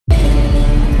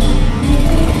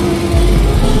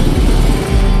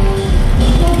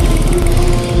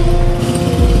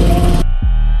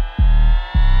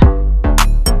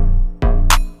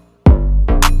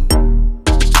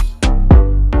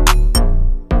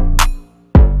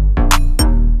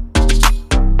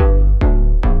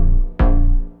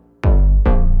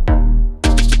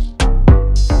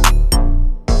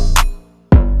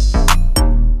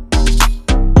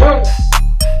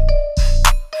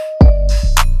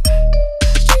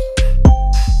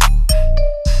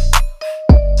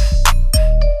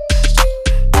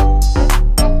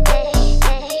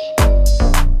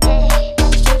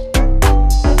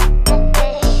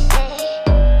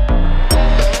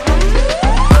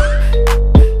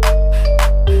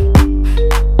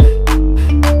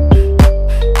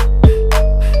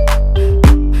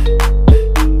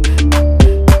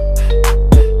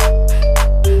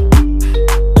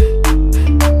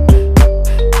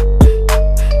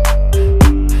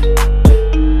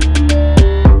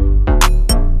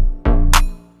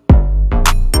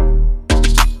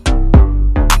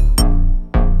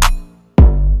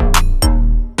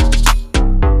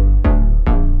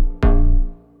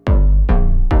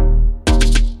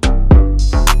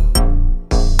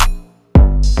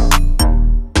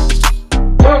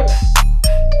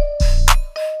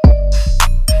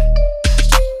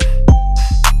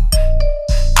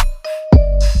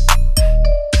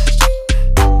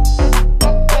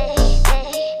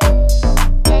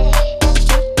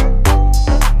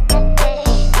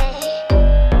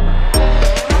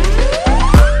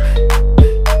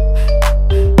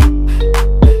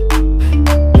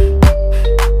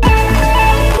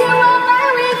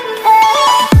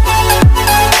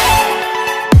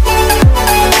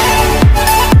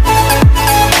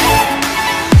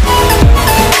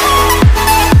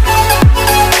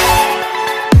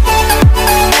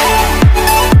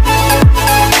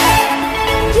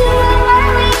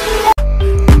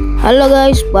Halo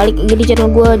guys, balik lagi di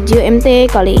channel gue JMT.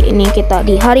 Kali ini kita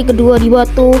di hari kedua di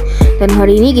Batu, dan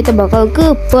hari ini kita bakal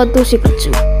ke Batu Secret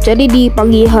Zoo. Jadi di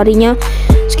pagi harinya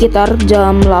sekitar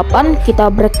jam 8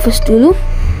 kita breakfast dulu.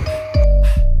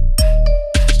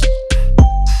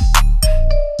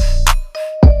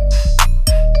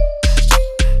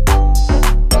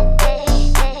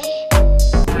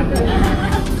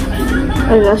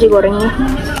 Ada nasi gorengnya.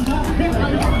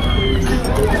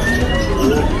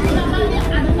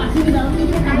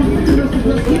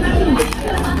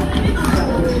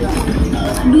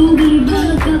 Duh, geli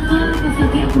banget kakak, pas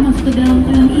lagi aku masuk ke dalam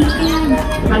kolam ikan.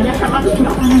 Ada kakak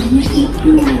panasnya itu.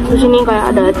 Terus ini kayak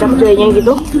ada capcaynya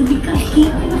gitu. Di kaki.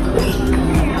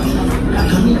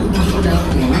 Kami masuk ke dalam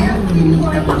kolam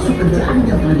termasuk kerjaan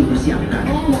yang telah dipersiapkan.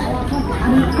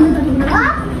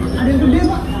 Ada yang gede,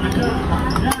 Pak.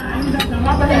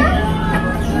 Apa nih?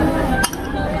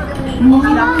 Mau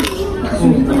hilang?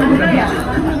 Ada ya?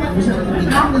 Bisa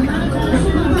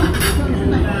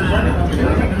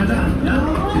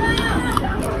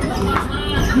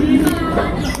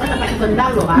sendal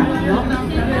loh, Pak.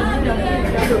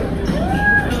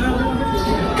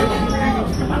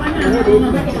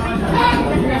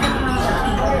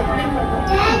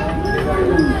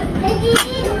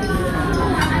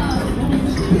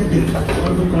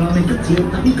 Untuk kolam yang kecil,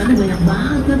 tapi ikannya banyak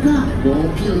banget ya, Kak.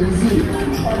 Gokil sih.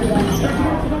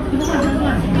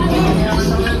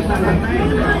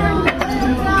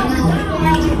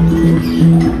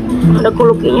 Ada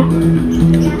kulukinya.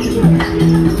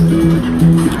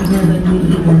 Saya bantuin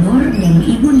Ibu Nur dan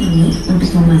Ibu Nini untuk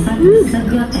memasak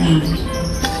sego telang.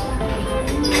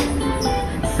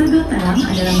 Sego telang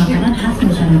adalah makanan khas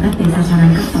masyarakat desa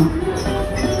Sarangkerto.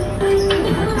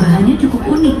 Bahannya cukup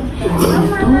unik,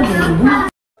 yaitu dari buah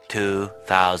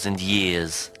 2000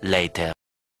 years later.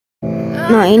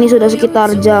 Nah, ini sudah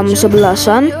sekitar jam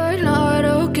 11-an.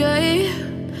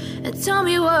 Tell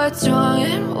me what's wrong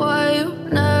and why you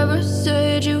never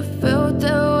said you felt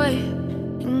that way.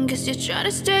 Guess you're trying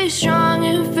to stay strong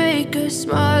and fake a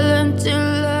smile until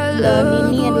I Dan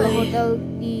look ini adalah away. hotel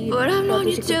di But I've known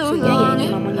Batu you Secret too Zoo-nya, long, yaitu it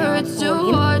namanya hurts to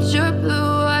Koin. watch your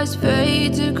blue eyes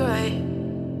fade to gray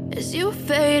as you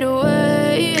fade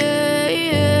away.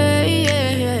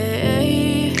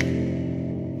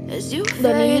 As you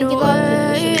Dan ini fade kita away. buat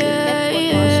masuk.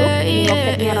 Ini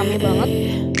loketnya rame banget.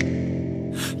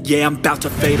 Yeah, I'm about to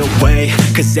fade away,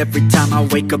 cause every time I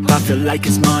wake up I feel like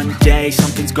it's Monday.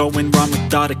 Something's going wrong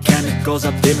with all the chemicals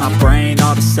up in my brain.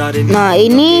 All of a sudden Nah,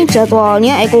 ini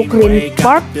jadwalnya Eco Green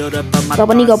Park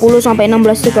 8.30 sampai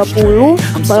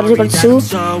 16.30, Batu Secret Zoo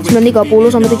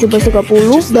 9.30 sampai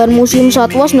 17.30, dan Museum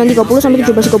Satwa 9.30 sampai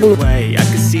 17.30. I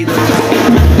can see the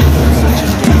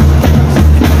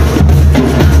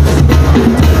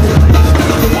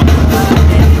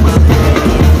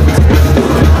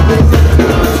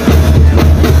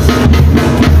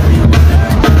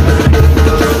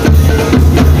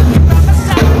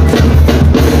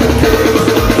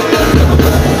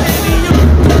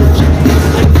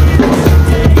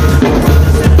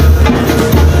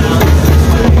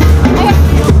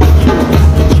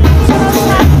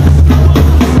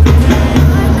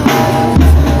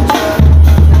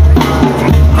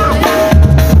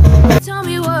Tell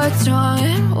me what's wrong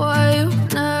and why you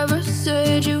never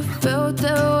said you felt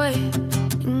that way.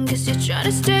 Guess you're trying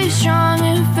to stay strong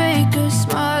and fake a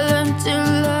smile until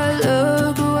I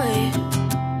look away.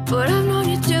 But I've known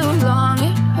you too long,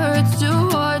 it hurts to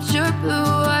watch your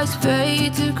blue eyes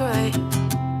fade to gray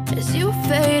as you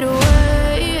fade away.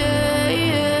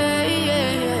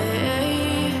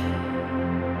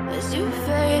 As you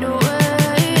fade away.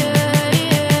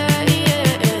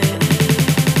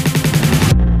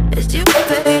 As you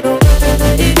fade away.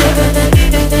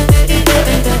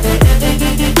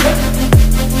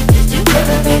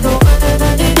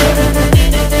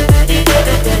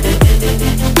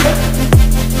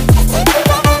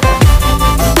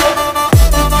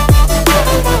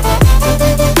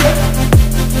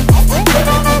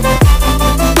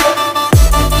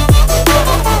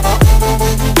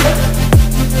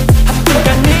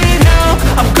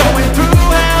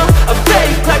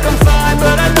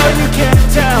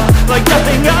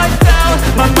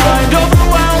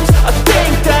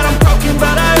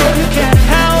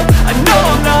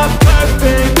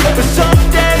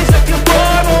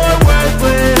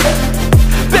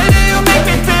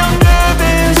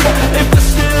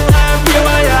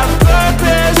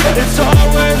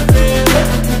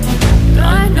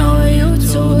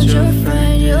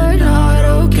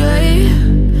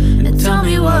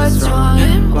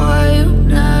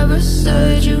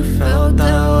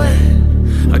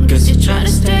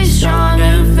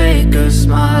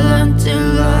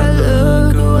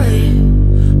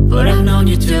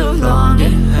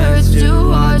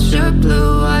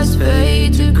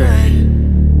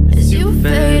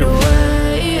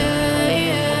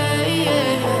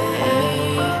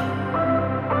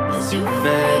 as you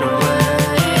fade away.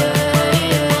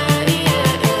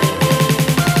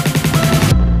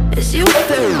 As you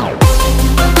fade away.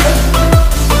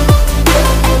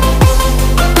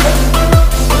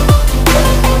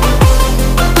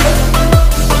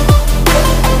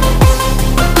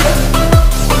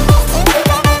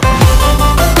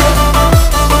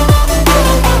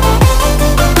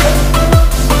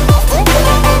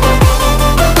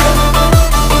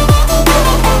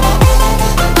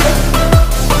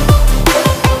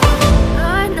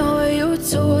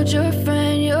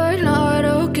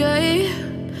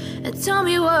 Tell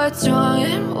me what's wrong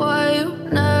and why you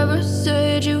never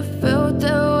said you felt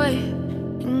that way.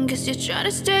 And guess you're trying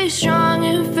to stay strong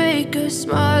and fake a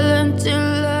smile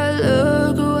until I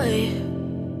look away.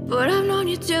 But I've known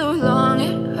you too long,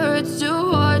 it hurts to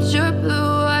watch your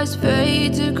blue eyes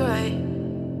fade to gray.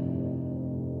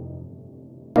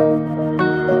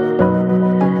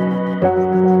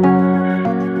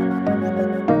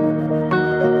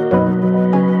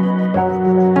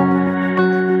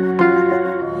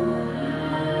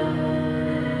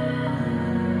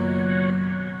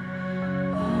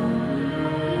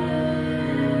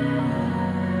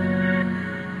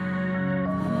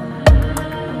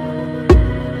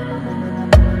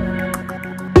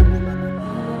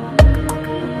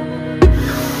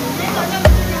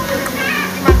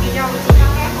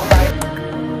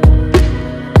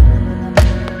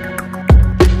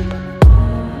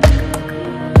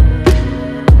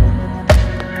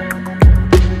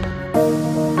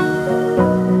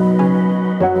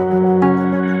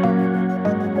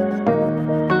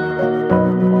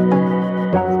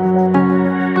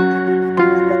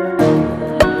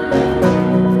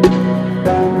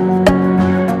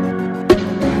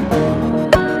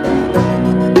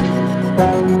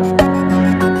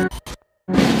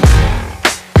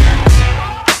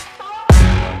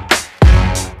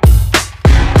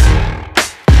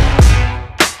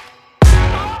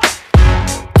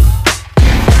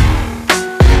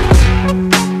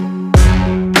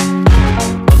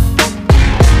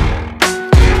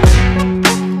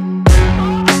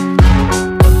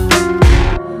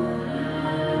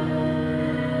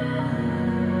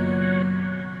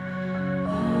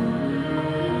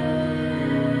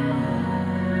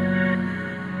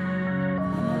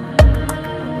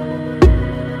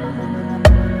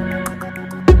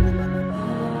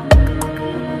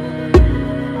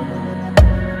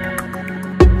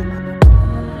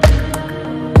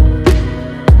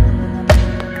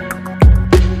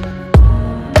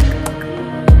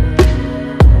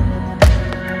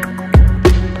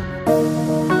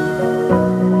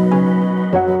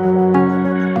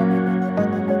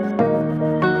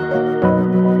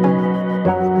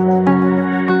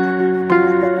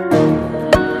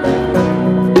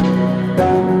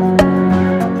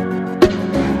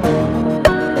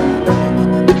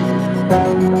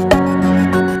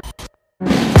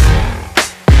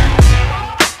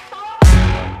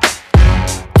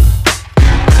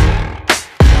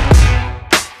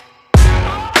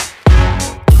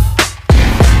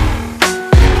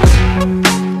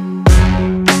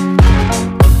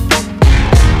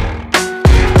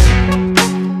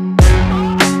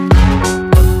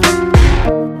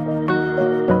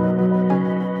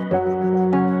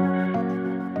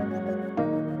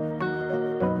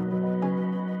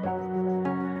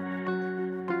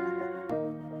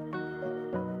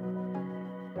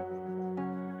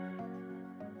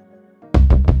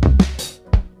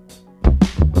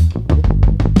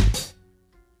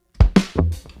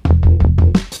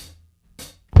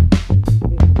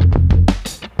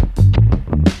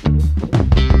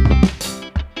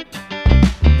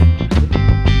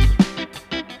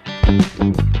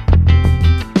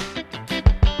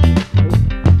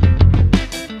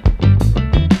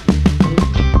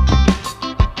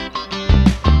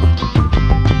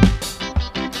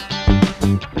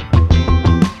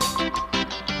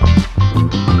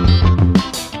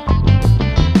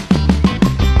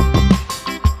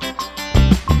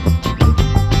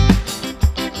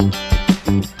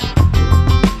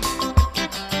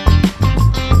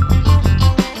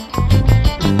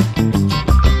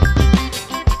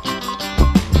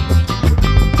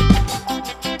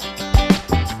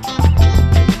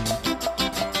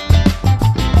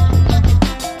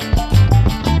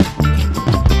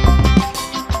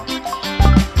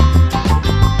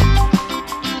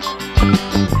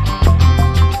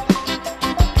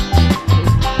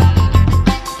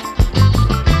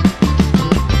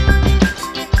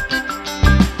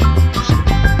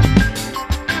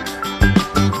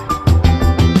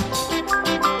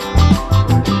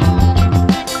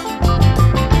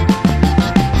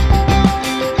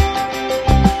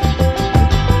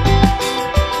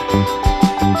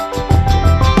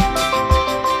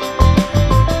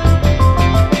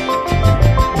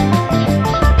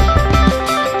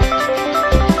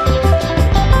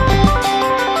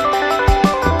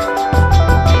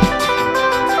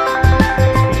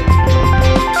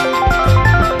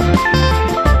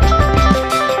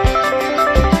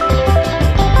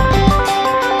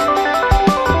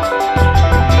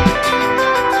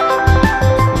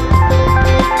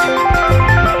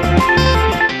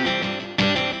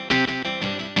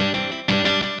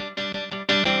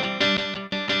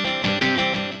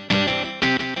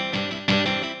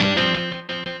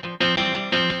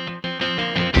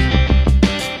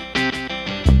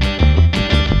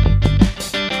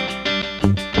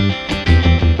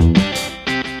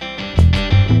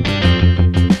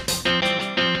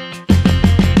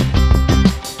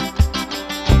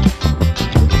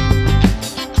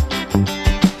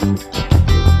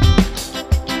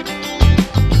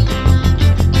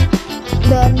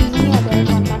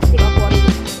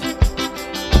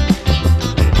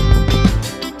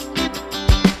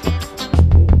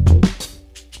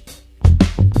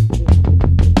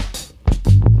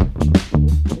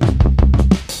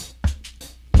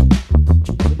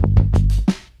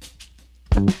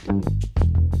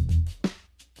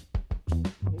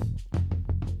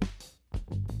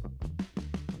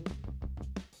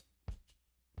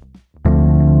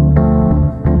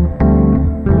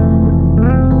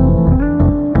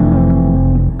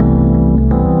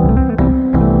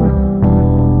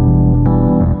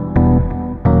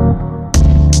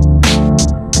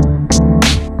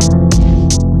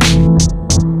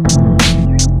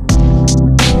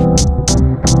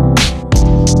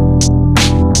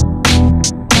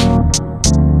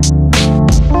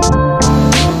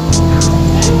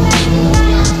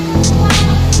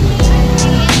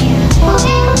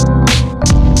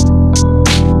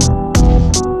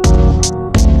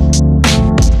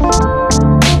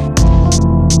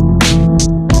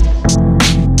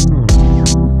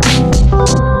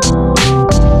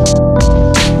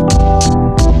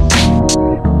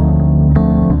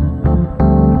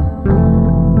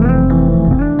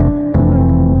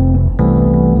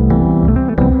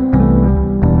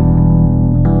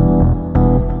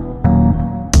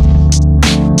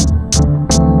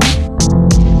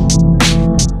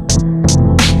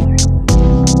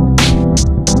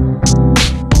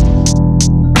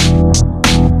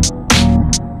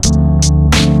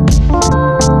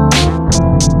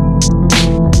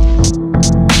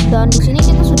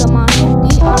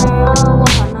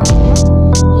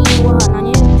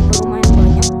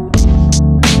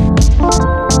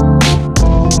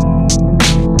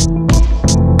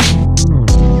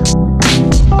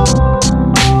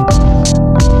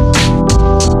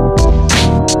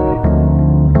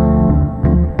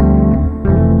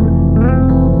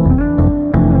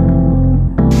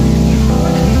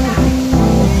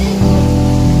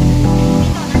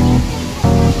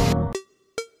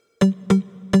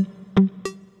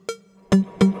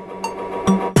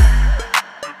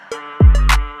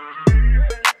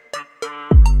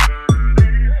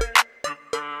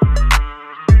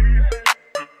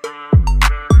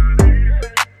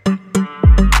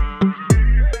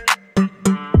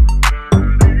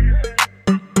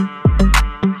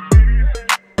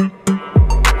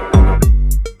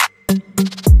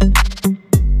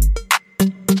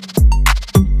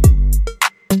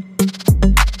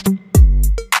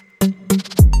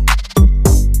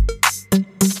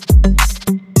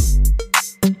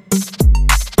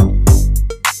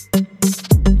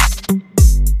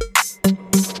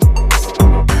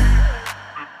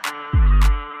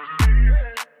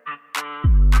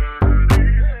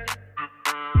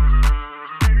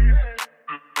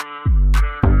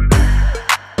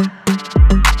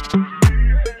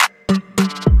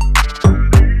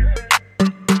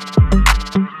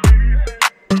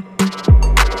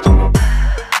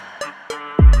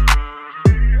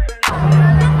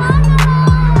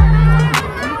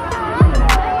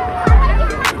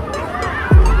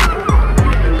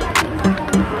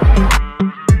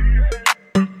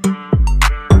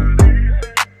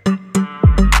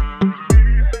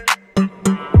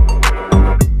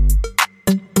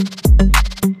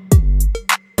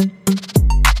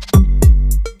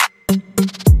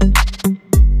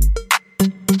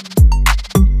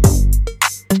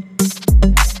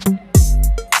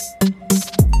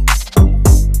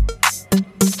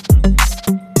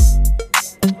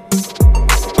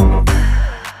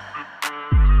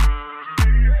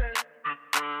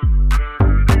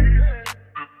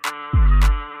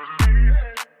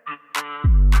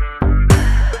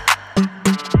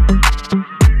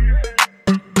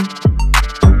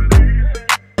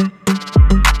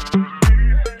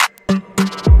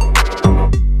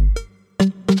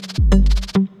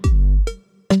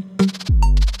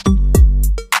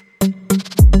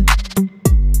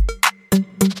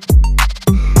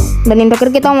 Dan yang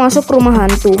terakhir kita masuk ke rumah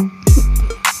hantu.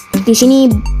 Di sini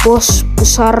bos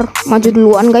besar maju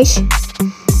duluan guys.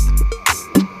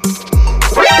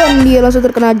 Dan dia langsung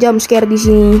terkena jump scare di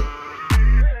sini.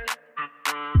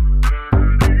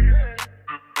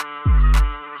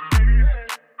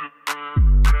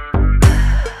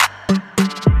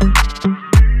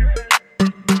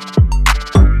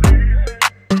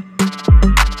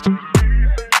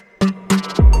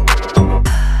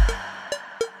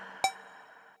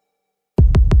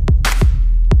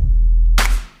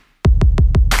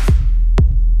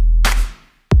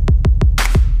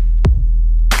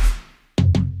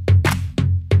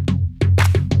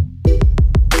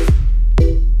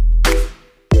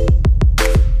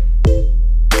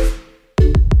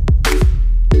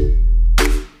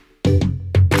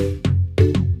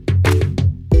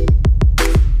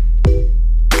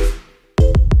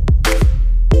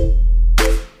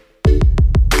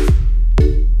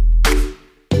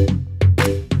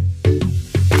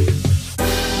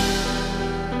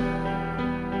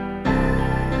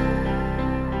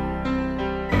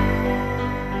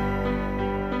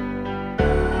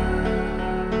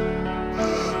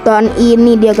 Dan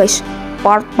ini dia guys,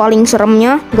 part paling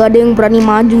seremnya. Gak ada yang berani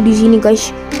maju di sini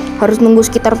guys. Harus nunggu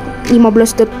sekitar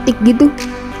 15 detik gitu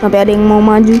sampai ada yang mau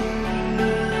maju.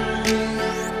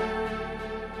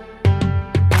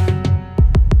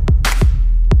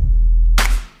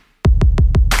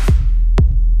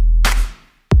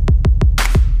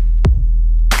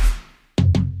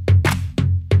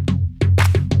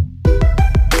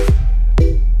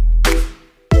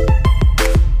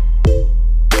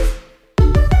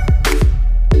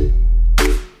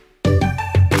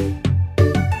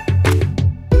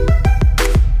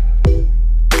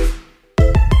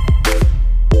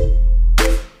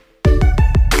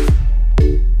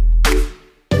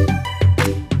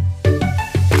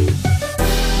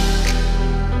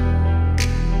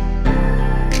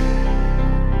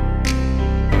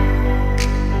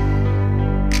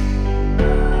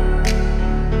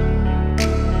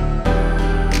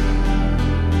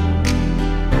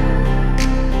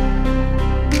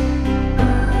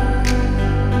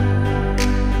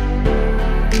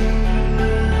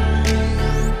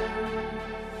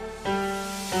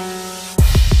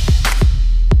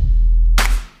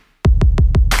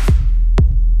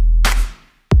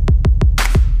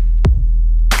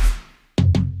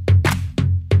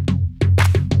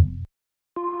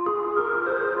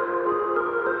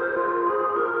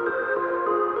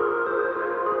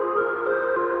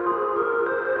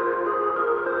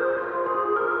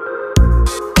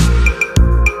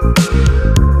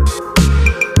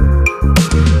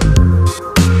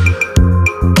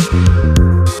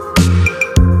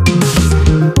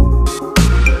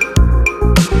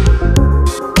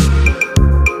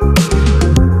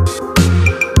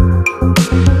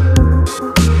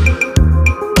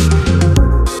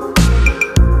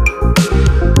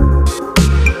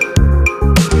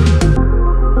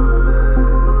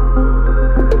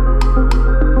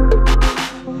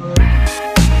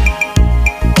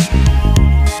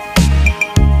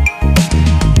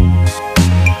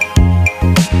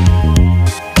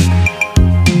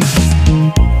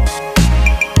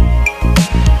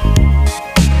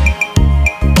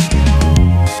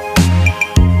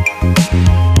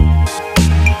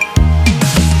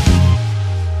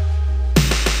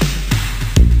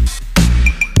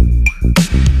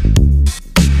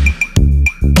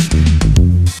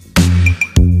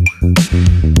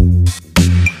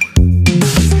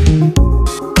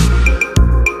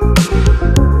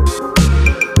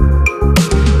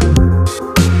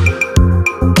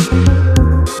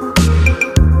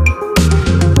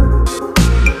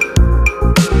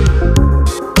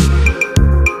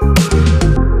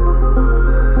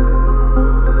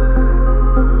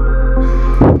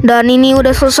 Dan ini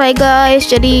udah selesai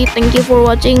guys. Jadi thank you for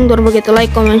watching. Don't forget to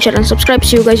like, comment, share, and subscribe.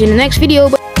 See you guys in the next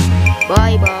video.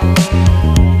 Bye bye.